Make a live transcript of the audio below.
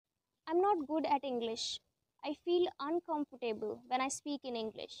I'm not good at English. I feel uncomfortable when I speak in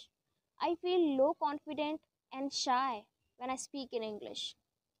English. I feel low confident and shy when I speak in English.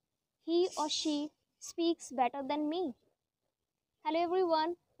 He or she speaks better than me. Hello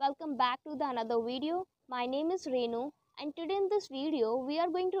everyone, welcome back to the another video. My name is Renu and today in this video we are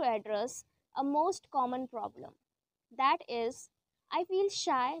going to address a most common problem. That is, I feel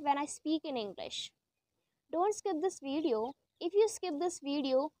shy when I speak in English. Don't skip this video. If you skip this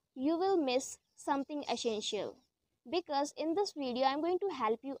video, you will miss something essential. Because in this video, I'm going to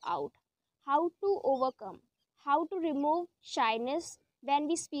help you out how to overcome, how to remove shyness when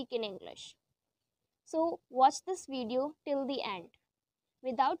we speak in English. So watch this video till the end.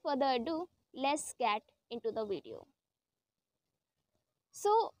 Without further ado, let's get into the video.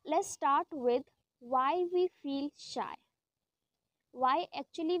 So let's start with why we feel shy. Why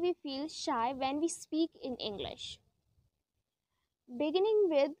actually we feel shy when we speak in English. Beginning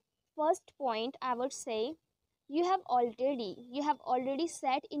with first point, I would say you have already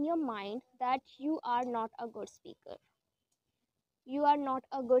set in your mind that you are not a good speaker. You are not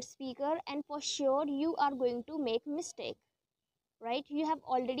a good speaker and for sure you are going to make mistake, right? You have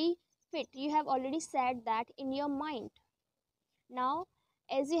already said that in your mind. Now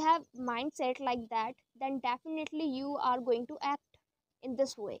as you have mindset like that, then definitely you are going to act in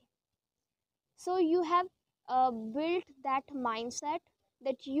this way. So you have built that mindset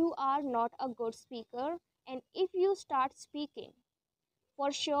that you are not a good speaker, and if you start speaking,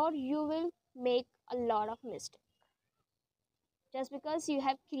 for sure you will make a lot of mistakes just because you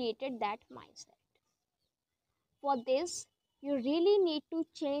have created that mindset. For this, you really need to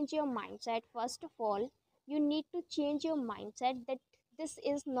change your mindset. First of all, you need to change your mindset that this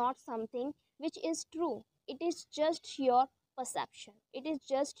is not something which is true. It is just your perception, it is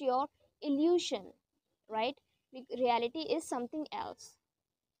just your illusion, right? Reality is something else.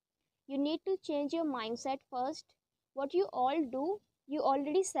 You need to change your mindset first. What you all do, you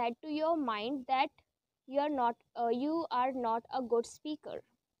already said to your mind that you are not a good speaker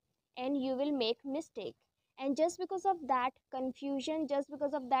and you will make mistake, and just because of that confusion, just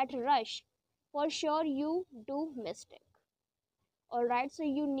because of that rush, for sure you do mistake. All right, so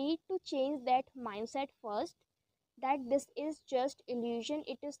you need to change that mindset first, that this is just illusion,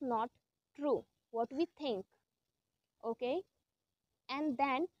 it is not true what we think. Okay, and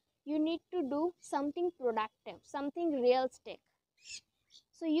then you need to do something productive, something realistic.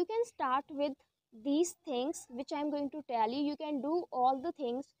 So you can start with these things which I'm going to tell you. You can do all the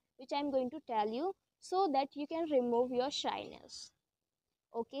things which I'm going to tell you so that you can remove your shyness.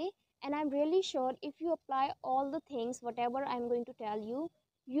 Okay, and I'm really sure if you apply all the things whatever I'm going to tell you,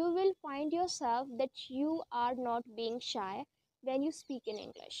 you will find yourself that you are not being shy when you speak in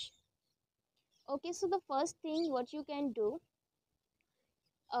English. Okay, so the first thing what you can do,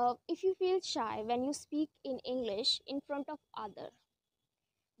 if you feel shy when you speak in English in front of other,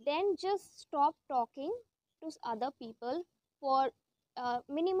 then just stop talking to other people for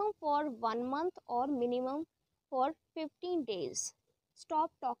minimum for 1 month or minimum for 15 days.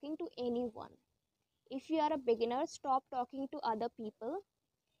 Stop talking to anyone. If you are a beginner, stop talking to other people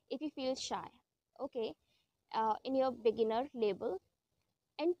if you feel shy. Okay, in your beginner label,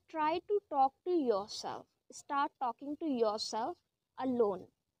 and try to talk to yourself. Start talking to yourself alone.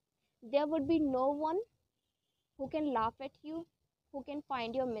 There would be no one who can laugh at you, who can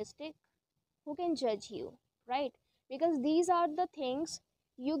find your mistake, who can judge you, right? Because these are the things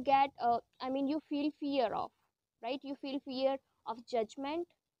you get, you feel fear of, right? You feel fear of judgment.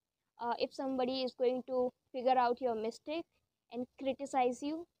 If somebody is going to figure out your mistake and criticize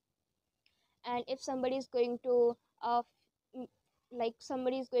you, and if somebody is going to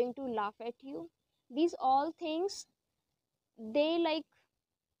somebody is going to laugh at you, these all things, they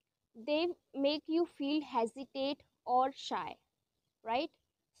they make you feel hesitate or shy, right?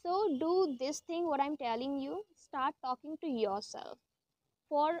 So do this thing what I'm telling you. Start talking to yourself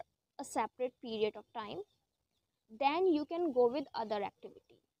for a separate period of time. Then you can go with other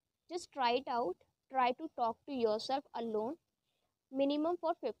activity. Just try it out. Try to talk to yourself alone minimum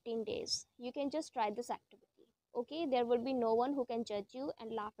for 15 days. You can just try this activity. Okay, there will be no one who can judge you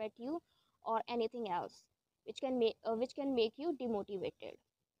and laugh at you or anything else which can make you demotivated.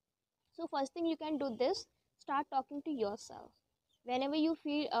 So first thing you can do this, start talking to yourself. Whenever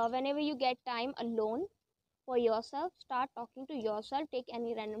you get time alone for yourself, start talking to yourself. Take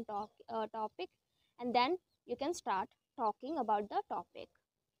any random topic, and then you can start talking about the topic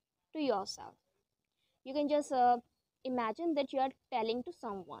to yourself. You can just imagine that you are telling to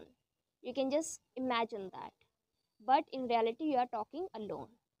someone. You can just imagine that, but in reality you are talking alone.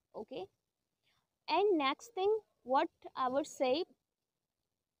 Okay, and next thing what I would say,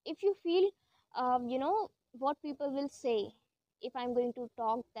 If you feel what people will say if I'm going to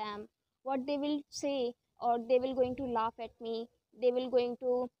talk them, what they will say, or they will going to laugh at me, they will going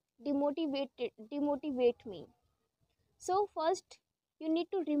to demotivate me. So first you need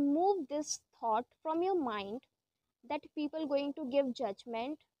to remove this thought from your mind that people going to give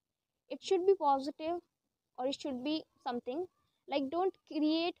judgment. It should be positive, or it should be something like, don't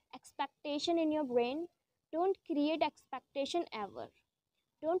create expectation in your brain. Don't create expectation ever.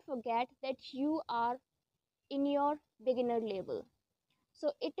 Don't forget that you are in your beginner level.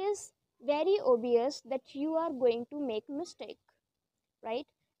 So it is very obvious that you are going to make mistake, right?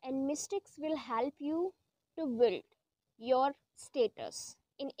 And mistakes will help you to build your status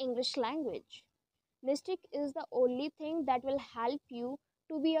in English language. Mistake is the only thing that will help you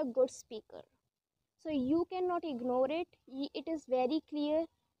to be a good speaker. So you cannot ignore it. It is very clear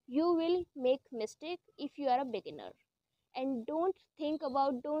you will make mistake if you are a beginner. And don't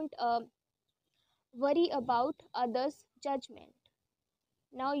worry about others judgment.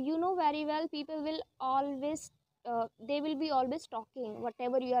 Now you know very well people will always they will be always talking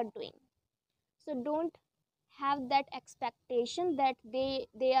whatever you are doing. So don't have that expectation that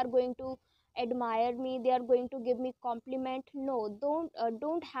they are going to admire me, they are going to give me compliment. No,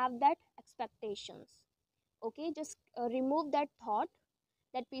 don't have that expectations. Okay, just remove that thought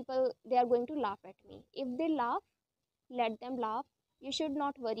that people they are going to laugh at me. If they laugh, let them laugh. You should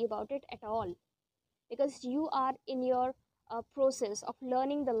not worry about it at all, because you are in your process of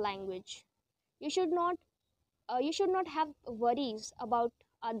learning the language. You should not you should not have worries about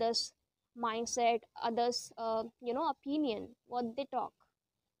others mindset, others opinion, what they talk,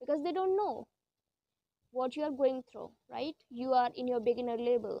 because they don't know what you are going through, right? You are in your beginner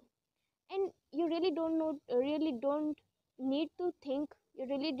level, and you really don't need to think.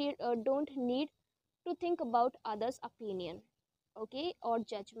 Don't need to think about others opinion, okay, or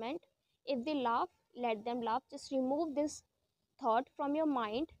judgment. If they laugh, let them laugh. Just remove this thought from your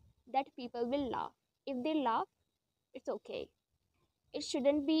mind that people will laugh. If they laugh, it's okay. It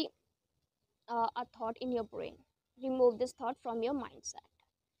shouldn't be a thought in your brain. Remove this thought from your mindset.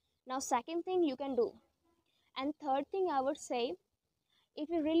 Now second thing you can do, and third thing I would say, if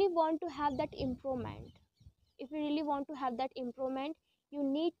you really want to have that improvement, you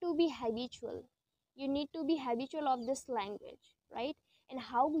need to be habitual. You need to be habitual of this language, right? And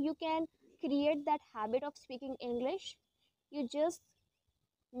how you can create that habit of speaking English? You just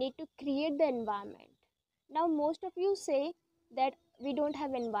need to create the environment. Now most of you say that we don't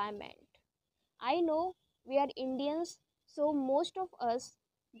have environment. I know we are Indians, so most of us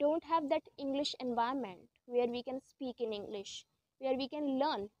don't have that English environment where we can speak in English, where we can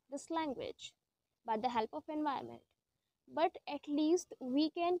learn this language by the help of environment. But at least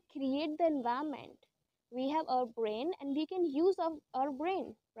we can create the environment. We have our brain and we can use our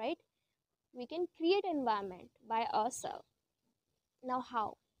brain, right? We can create environment by ourselves. Now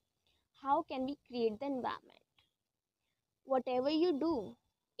how? How can we create the environment? Whatever you do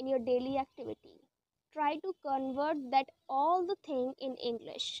in your daily activity, try to convert that all the thing in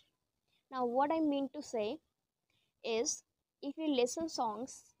English. Now what I mean to say is, if you listen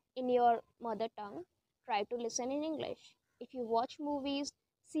songs in your mother tongue, try to listen in English. If you watch movies,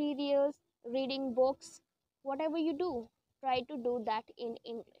 serials, reading books, whatever you do, try to do that in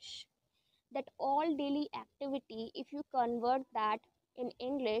English. That all daily activity, if you convert that in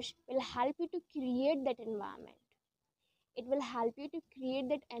English, will help you to create that environment. It will help you to create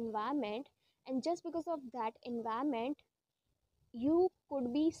that environment, and just because of that environment, you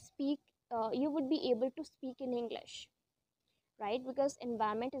could be speak you would be able to speak in English, right? Because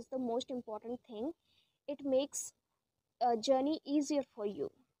environment is the most important thing. It makes a journey easier for you.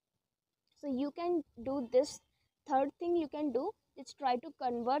 So you can do this. Third thing you can do is try to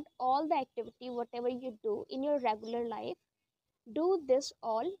convert all the activity whatever you do in your regular life, do this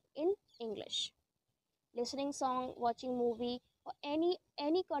all in English. Listening song, watching movie, or any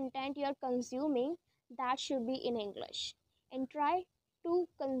content you are consuming, that should be in English. And try to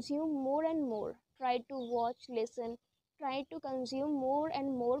consume more and more. Try to watch, listen, try to consume more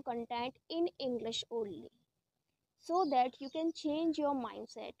and more content in English only, so that you can change your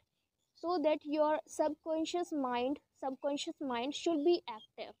mindset, so that your subconscious mind should be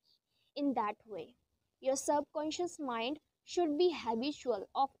active. In that way, your subconscious mind should be habitual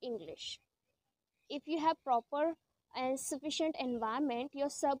of English. If you have proper and sufficient environment, your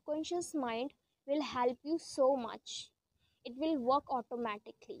subconscious mind will help you so much. It will work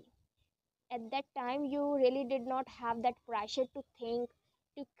automatically. At that time you really did not have that pressure to think,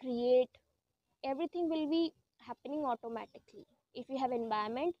 to create. Everything will be happening automatically if you have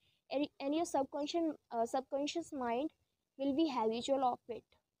environment, and your subconscious mind will be habitual of it.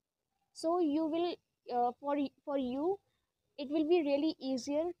 So you will for you it will be really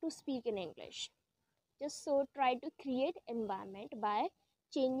easier to speak in English. Just so try to create environment by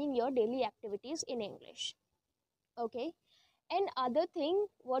changing your daily activities in English. Okay. And other thing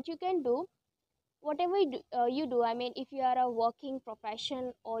what you can do, whatever you do, I mean, if you are a working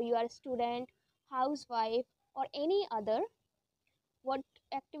profession or you are a student, housewife, or any other, what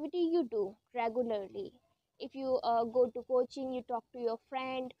activity you do regularly. If you go to coaching, you talk to your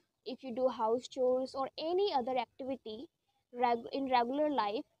friend, if you do house chores or any other activity in regular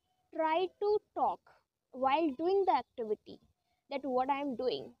life, try to talk while doing the activity, that what I am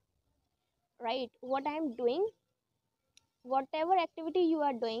doing, right? What I am doing, whatever activity you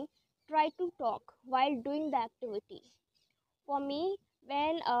are doing, try to talk while doing the activity. For me,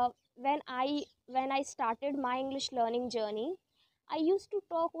 when I started my English learning journey, I used to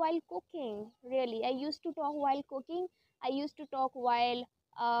talk while cooking. Really, I used to talk while cooking. I used to talk while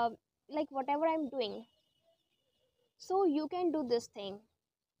like whatever I'm doing. So you can do this thing,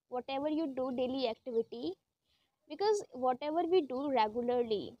 whatever you do daily activity, because whatever we do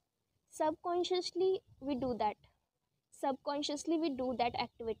regularly, subconsciously we do that. Subconsciously we do that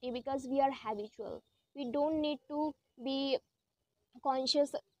activity because we are habitual. We don't need to be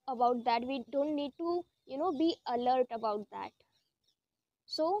conscious about that. We don't need to be alert about that.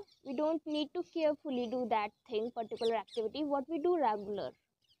 So we don't need to carefully do that thing, particular activity what we do regular.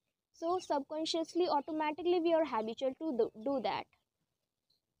 So subconsciously automatically we are habitual to do that.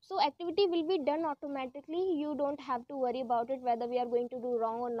 So activity will be done automatically. You don't have to worry about it whether we are going to do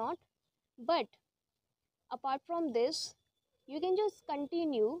wrong or not. But apart from this, you can just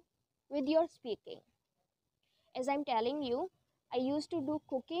continue with your speaking. As I'm telling you, I used to do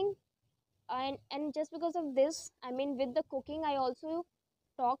cooking, and just because of this, I mean, with the cooking I also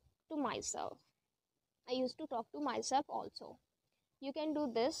talk to myself. I used to talk to myself also. You can do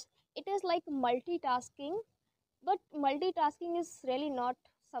this. It is like multitasking, but multitasking is really not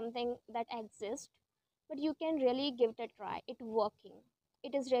something that exists, but you can really give it a try. It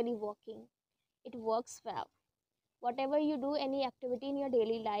is really working. It works well. Whatever you do, any activity in your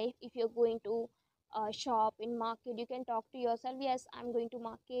daily life, if you're going to shop in market, you can talk to yourself, yes, I'm going to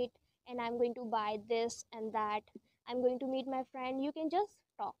market and I'm going to buy this and that, I'm going to meet my friend. You can just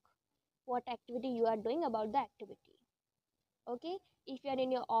talk what activity you are doing about the activity. Okay. If you are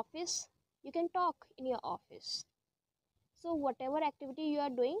in your office, you can talk in your office. So whatever activity you are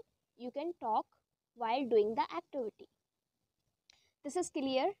doing, you can talk while doing the activity. This is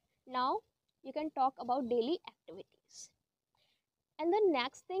clear. Now you can talk about daily activities. And the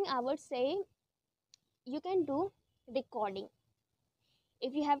next thing I would say, you can do recording.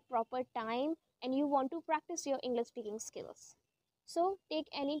 If you have proper time and you want to practice your English speaking skills, so take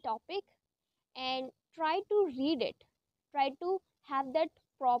any topic and try to read it. Try to have that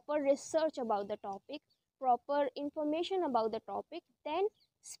proper research about the topic, proper information about the topic, then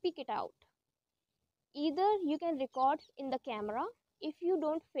speak it out. Either you can record in the camera. If you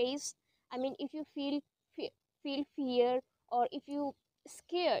don't face, I mean, if you feel fear, or if you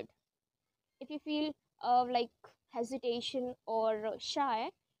scared, if you feel like hesitation or shy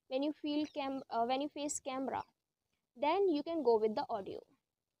when you when you face camera, then you can go with the audio.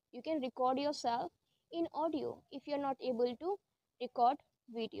 You can record yourself in audio if you're not able to record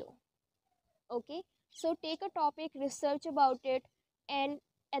video. Okay. So take a topic, research about it, and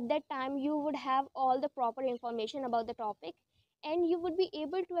at that time you would have all the proper information about the topic, and you would be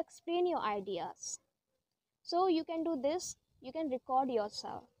able to explain your ideas. So you can do this. You can record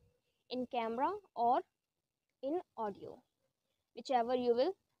yourself in camera or in audio, whichever you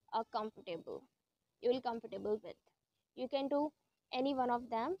will comfortable you will comfortable with. You can do any one of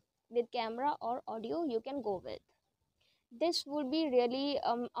them. With camera or audio, you can go with. This would be really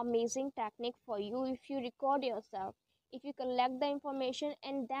amazing technique for you. If you record yourself, if you collect the information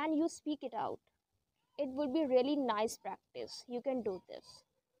and then you speak it out, it would be really nice practice. You can do this.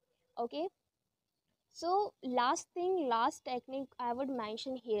 Okay. So last technique I would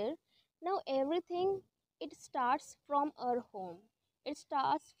mention here. Now everything, it starts from our home. It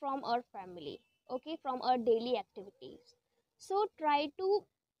starts from our family. Okay, from our daily activities. So try to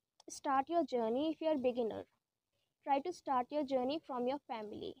start your journey. If you are beginner, try to start your journey from your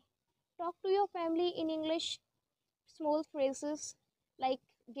family. Talk to your family in English. Small phrases like,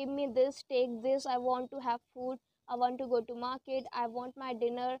 give me this, take this, I want to have food, I want to go to market, I want my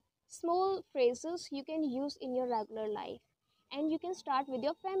dinner. Small phrases you can use in your regular life, and you can start with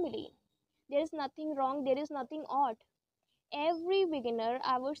your family. There is nothing wrong, there is nothing odd. Every beginner,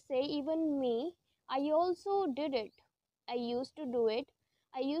 I would say, even me, I also did it. I used to do it.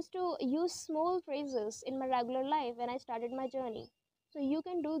 I used to use small phrases in my regular life when I started my journey. So you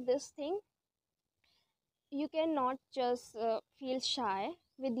can do this thing. You cannot just feel shy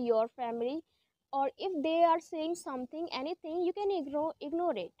with your family, or if they are saying something, anything, you can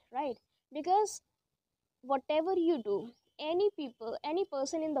ignore it, right? Because whatever you do, any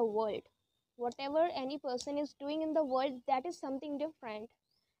person in the world, whatever any person is doing in the world, that is something different.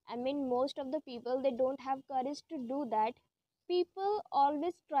 I mean, most of the people, they don't have courage to do that. People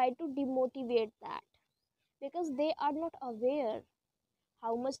always try to demotivate that because they are not aware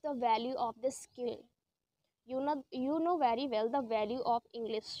how much the value of the skill. You know very well the value of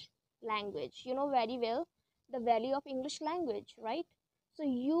English language. You know very well the value of English language, right? So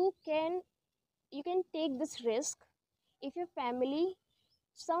you can take this risk. If your family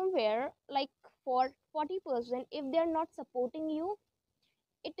somewhere, like for 40%, if they're not supporting you,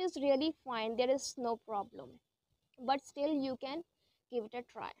 it is really fine, there is no problem. But still you can give it a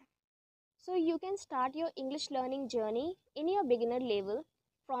try. So you can start your English learning journey in your beginner level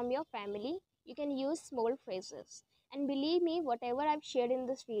from your family. You can use small phrases. And believe me, whatever I've shared in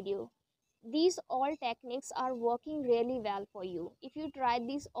this video, these all techniques are working really well for you. If you try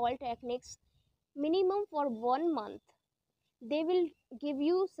these all techniques minimum for 1 month, they will give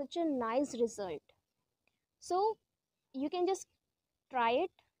you such a nice result. So you can just try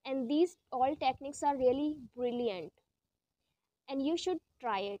it, and these all techniques are really brilliant, and you should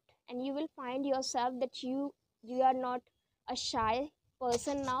try it, and you will find yourself that you are not a shy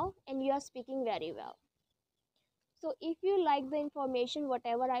person now, and you are speaking very well. So if you like the information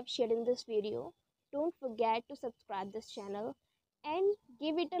whatever I've shared in this video, don't forget to subscribe this channel and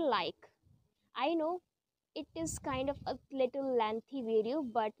give it a like. I know it is kind of a little lengthy video,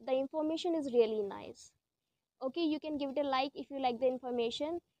 but the information is really nice. Okay, you can give it a like if you like the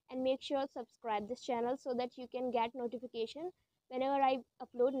information, and make sure subscribe this channel so that you can get notification whenever I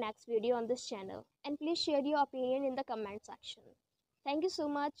upload next video on this channel. And please share your opinion in the comment section. Thank you so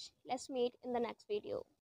much. Let's meet in the next video.